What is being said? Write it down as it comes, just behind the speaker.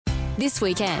This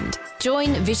weekend,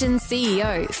 join Vision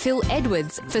CEO Phil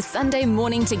Edwards for Sunday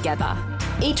Morning Together.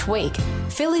 Each week,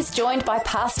 Phil is joined by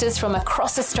pastors from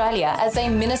across Australia as they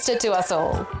minister to us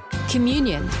all.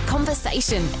 Communion,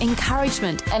 conversation,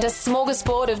 encouragement, and a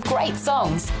smorgasbord of great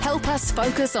songs help us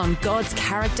focus on God's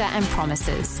character and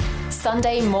promises.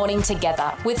 Sunday Morning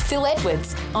Together with Phil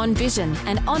Edwards on Vision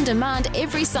and on demand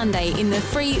every Sunday in the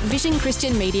free Vision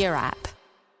Christian Media app.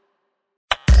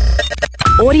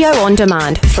 Audio on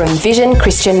demand from Vision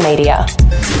Christian Media.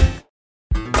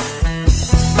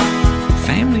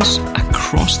 Families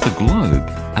across the globe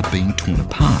are being torn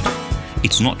apart.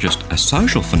 It's not just a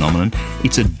social phenomenon,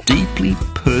 it's a deeply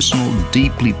personal,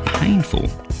 deeply painful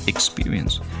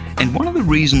experience. And one of the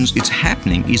reasons it's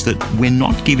happening is that we're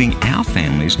not giving our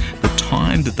families the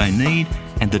time that they need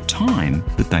and the time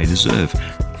that they deserve.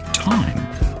 Time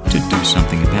to do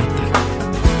something about that.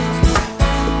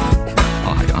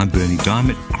 Hi, I'm Bernie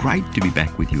Diamond. Great to be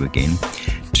back with you again.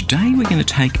 Today we're going to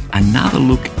take another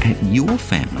look at your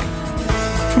family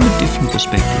from a different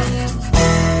perspective.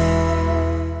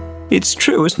 It's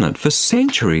true, isn't it? For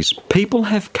centuries, people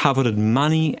have coveted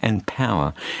money and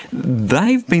power.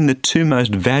 They've been the two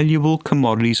most valuable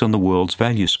commodities on the world's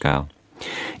value scale.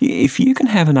 If you can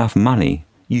have enough money,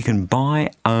 you can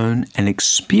buy, own, and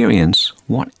experience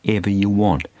whatever you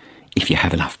want. If you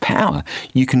have enough power,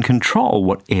 you can control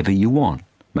whatever you want.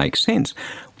 Makes sense.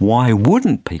 Why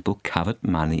wouldn't people covet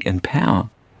money and power?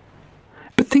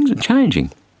 But things are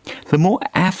changing. The more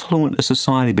affluent a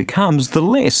society becomes, the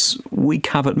less we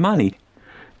covet money,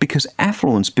 because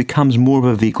affluence becomes more of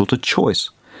a vehicle to choice.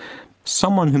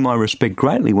 Someone whom I respect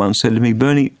greatly once said to me,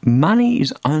 Bernie, money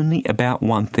is only about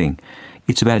one thing.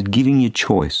 It's about giving you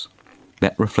choice.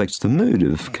 That reflects the mood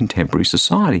of contemporary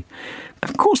society.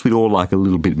 Of course, we'd all like a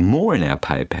little bit more in our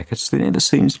pay packets. There never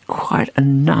seems quite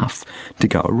enough to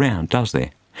go around, does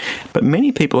there? But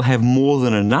many people have more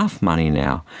than enough money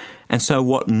now. And so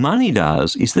what money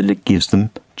does is that it gives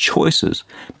them choices.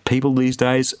 People these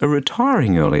days are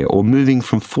retiring earlier or moving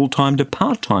from full-time to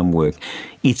part-time work.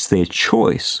 It's their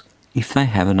choice if they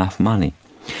have enough money.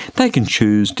 They can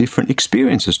choose different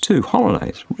experiences too,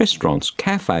 holidays, restaurants,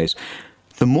 cafes.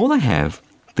 The more they have,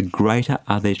 the greater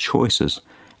are their choices.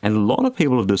 And a lot of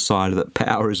people have decided that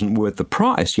power isn't worth the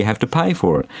price you have to pay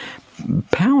for it.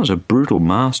 Power's a brutal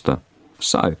master.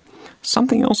 So,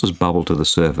 something else has bubbled to the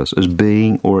surface as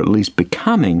being, or at least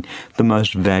becoming, the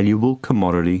most valuable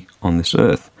commodity on this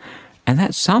earth. And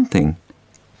that something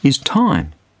is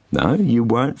time. No, you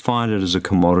won't find it as a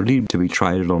commodity to be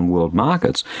traded on world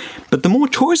markets. But the more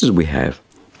choices we have,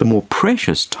 the more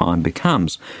precious time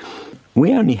becomes.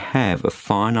 We only have a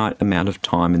finite amount of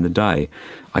time in the day.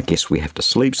 I guess we have to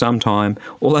sleep sometime,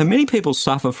 although many people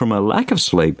suffer from a lack of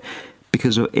sleep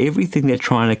because of everything they're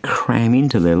trying to cram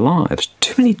into their lives.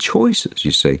 Too many choices,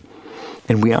 you see.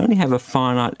 And we only have a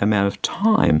finite amount of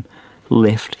time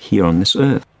left here on this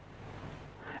earth.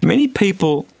 Many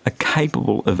people are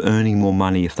capable of earning more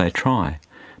money if they try.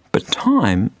 But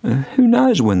time, who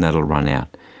knows when that'll run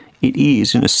out? It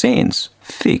is, in a sense,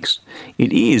 fixed.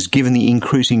 It is, given the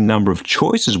increasing number of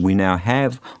choices we now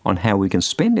have on how we can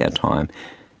spend our time,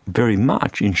 very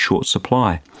much in short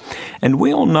supply. And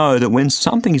we all know that when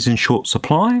something is in short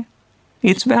supply,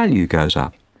 its value goes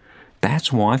up.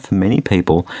 That's why for many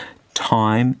people,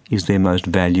 time is their most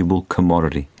valuable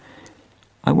commodity.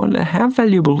 I wonder, how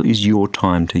valuable is your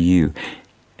time to you?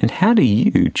 And how do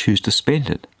you choose to spend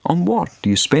it? On what do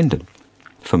you spend it?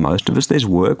 For most of us, there's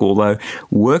work, although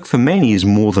work for many is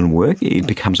more than work. It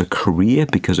becomes a career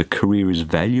because a career is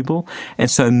valuable. And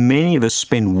so many of us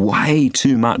spend way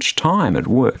too much time at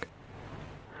work.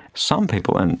 Some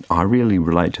people, and I really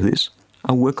relate to this,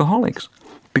 are workaholics.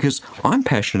 Because I'm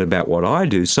passionate about what I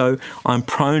do, so I'm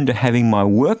prone to having my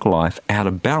work life out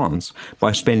of balance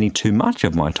by spending too much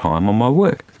of my time on my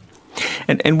work.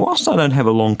 And whilst I don't have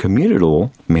a long commute at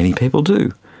all, many people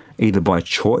do. Either by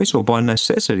choice or by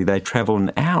necessity, they travel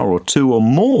an hour or two or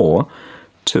more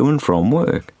to and from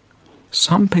work.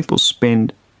 Some people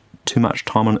spend too much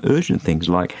time on urgent things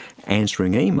like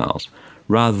answering emails,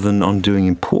 rather than on doing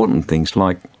important things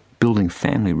like building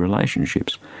family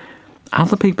relationships.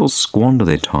 Other people squander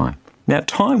their time. Now,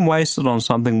 time wasted on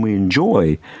something we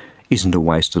enjoy isn't a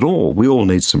waste at all. We all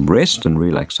need some rest and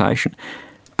relaxation.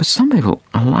 But some people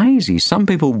are lazy. Some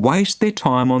people waste their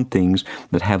time on things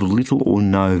that have little or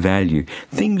no value,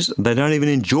 things they don't even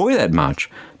enjoy that much,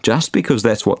 just because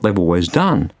that's what they've always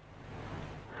done.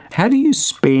 How do you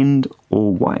spend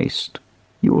or waste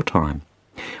your time?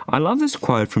 I love this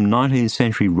quote from 19th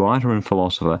century writer and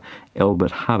philosopher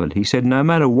Elbert Hubbard. He said, "No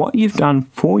matter what you've done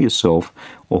for yourself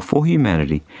or for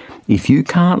humanity, if you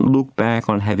can't look back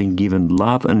on having given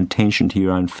love and attention to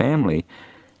your own family,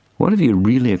 what have you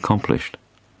really accomplished?"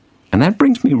 And that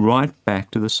brings me right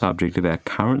back to the subject of our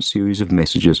current series of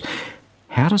messages,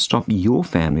 how to stop your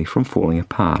family from falling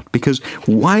apart. Because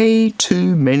way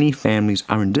too many families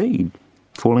are indeed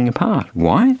falling apart.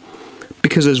 Why?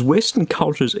 Because as Western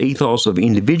culture's ethos of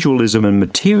individualism and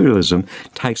materialism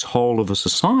takes hold of a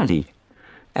society,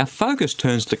 our focus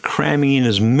turns to cramming in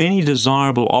as many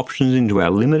desirable options into our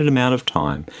limited amount of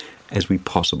time as we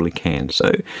possibly can.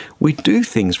 So we do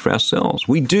things for ourselves.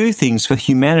 We do things for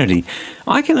humanity.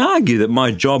 I can argue that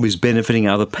my job is benefiting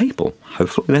other people.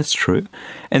 Hopefully that's true.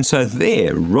 And so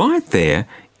right there,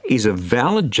 is a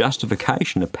valid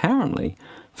justification, apparently,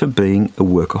 for being a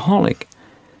workaholic.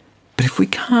 But if we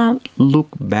can't look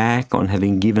back on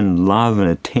having given love and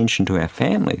attention to our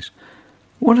families,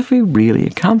 what have we really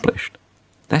accomplished?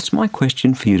 That's my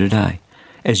question for you today.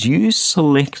 As you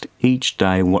select each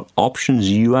day what options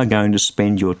you are going to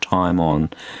spend your time on,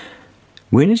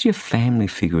 where does your family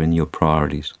figure in your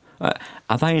priorities?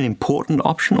 Are they an important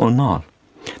option or not?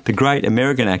 The great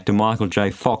American actor Michael J.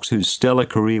 Fox, whose stellar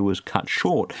career was cut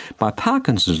short by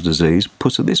Parkinson's disease,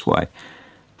 puts it this way: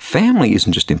 family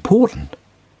isn't just important,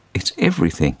 it's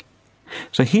everything.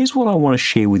 So here's what I want to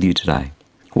share with you today.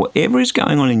 Whatever is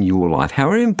going on in your life,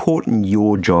 however important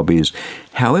your job is,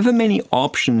 however many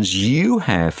options you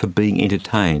have for being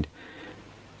entertained,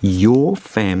 your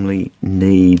family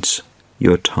needs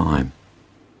your time.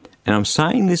 And I'm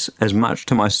saying this as much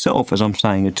to myself as I'm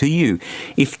saying it to you.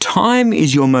 If time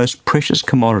is your most precious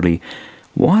commodity,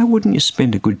 why wouldn't you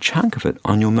spend a good chunk of it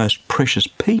on your most precious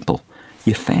people,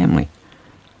 your family?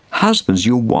 Husbands,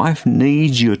 your wife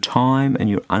needs your time and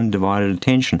your undivided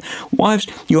attention. Wives,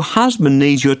 your husband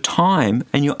needs your time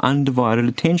and your undivided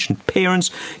attention. Parents,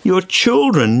 your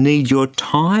children need your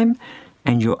time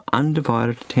and your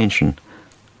undivided attention.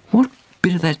 What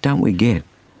bit of that don't we get?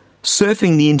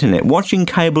 Surfing the internet, watching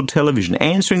cable television,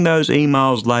 answering those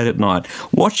emails late at night,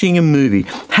 watching a movie,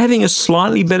 having a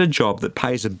slightly better job that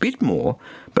pays a bit more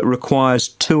but requires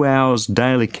 2 hours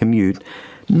daily commute.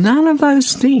 None of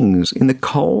those things in the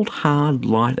cold, hard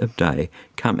light of day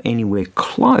come anywhere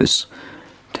close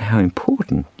to how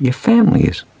important your family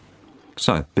is.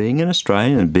 So, being an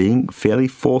Australian and being fairly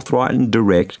forthright and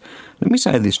direct, let me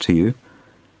say this to you: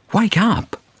 wake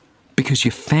up, because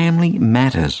your family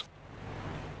matters.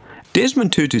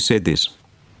 Desmond Tutu said this: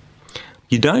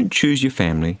 "You don't choose your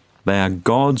family, they are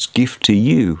God's gift to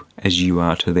you as you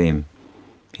are to them."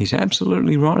 He's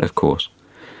absolutely right, of course.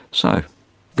 So,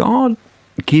 God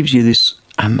gives you this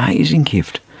amazing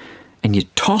gift, and you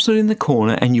toss it in the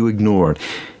corner and you ignore it.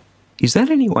 Is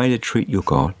that any way to treat your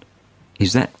God?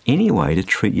 Is that any way to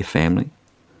treat your family?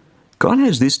 God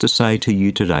has this to say to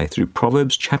you today through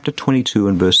Proverbs chapter 22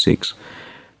 and verse 6.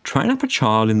 "Train up a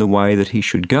child in the way that he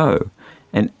should go,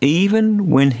 and even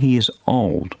when he is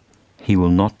old, he will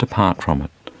not depart from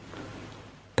it."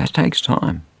 That takes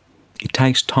time. It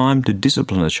takes time to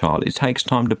discipline a child. It takes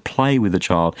time to play with a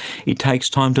child. It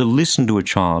takes time to listen to a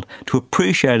child, to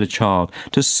appreciate a child,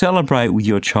 to celebrate with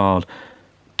your child,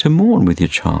 to mourn with your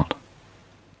child.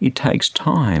 It takes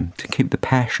time to keep the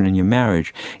passion in your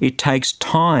marriage. It takes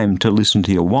time to listen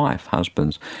to your wife,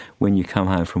 husbands, when you come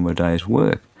home from a day's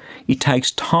work. It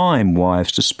takes time,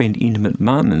 wives, to spend intimate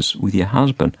moments with your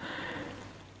husband.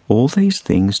 All these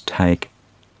things take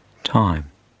time.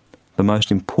 The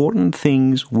most important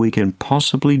things we can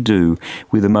possibly do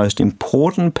with the most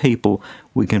important people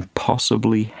we can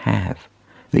possibly have.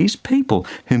 These people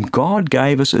whom God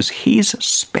gave us as His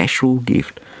special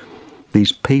gift.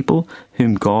 These people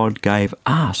whom God gave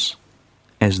us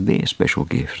as their special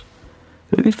gift.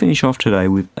 Let me finish off today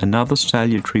with another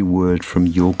salutary word from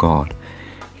your God.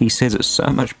 He says it so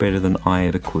much better than I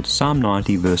ever could. Psalm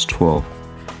 90 verse 12.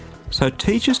 "So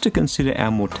teach us to consider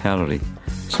our mortality,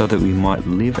 so that we might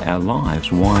live our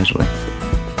lives wisely."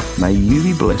 May you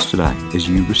be blessed today as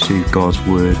you receive God's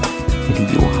word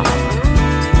into your heart.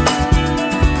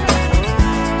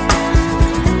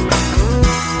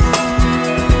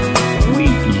 We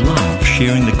love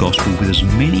sharing the gospel with as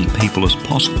many people as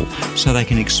possible so they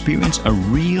can experience a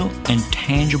real and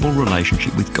tangible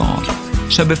relationship with God.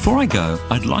 So before I go,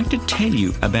 I'd like to tell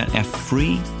you about our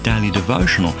free daily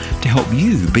devotional to help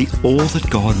you be all that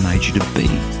God made you to be.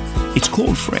 It's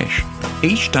called Fresh.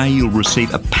 Each day you'll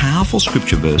receive a powerful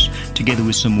scripture verse together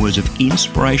with some words of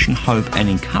inspiration, hope and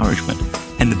encouragement.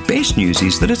 And the best news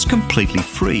is that it's completely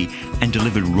free and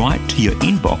delivered right to your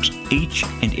inbox each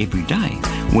and every day,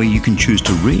 where you can choose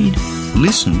to read,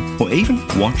 listen or even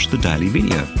watch the daily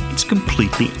video. It's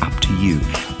completely up to you.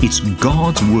 It's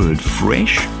God's Word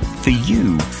fresh for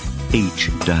you each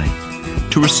day.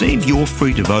 To receive your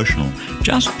free devotional,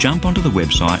 just jump onto the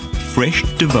website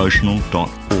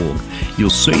freshdevotional.org. You'll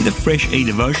see the Fresh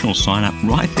eDevotional sign up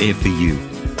right there for you.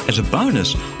 As a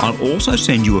bonus, I'll also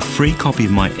send you a free copy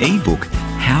of my ebook,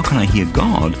 How Can I Hear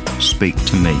God Speak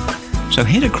to Me? So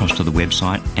head across to the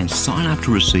website and sign up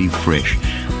to receive Fresh.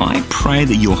 I pray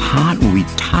that your heart will be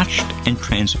touched and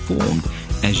transformed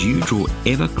as you draw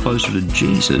ever closer to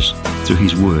Jesus through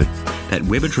His Word. That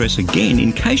web address again,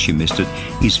 in case you missed it,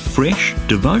 is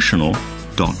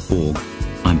freshdevotional.org.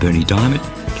 I'm Bernie Diamond.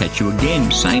 Catch you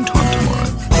again, same time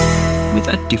tomorrow, with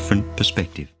a different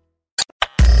perspective.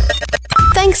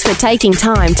 Thanks for taking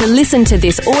time to listen to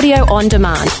this audio on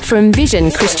demand from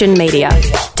Vision Christian Media.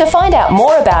 To find out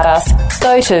more about us,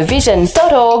 go to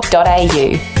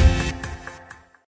vision.org.au.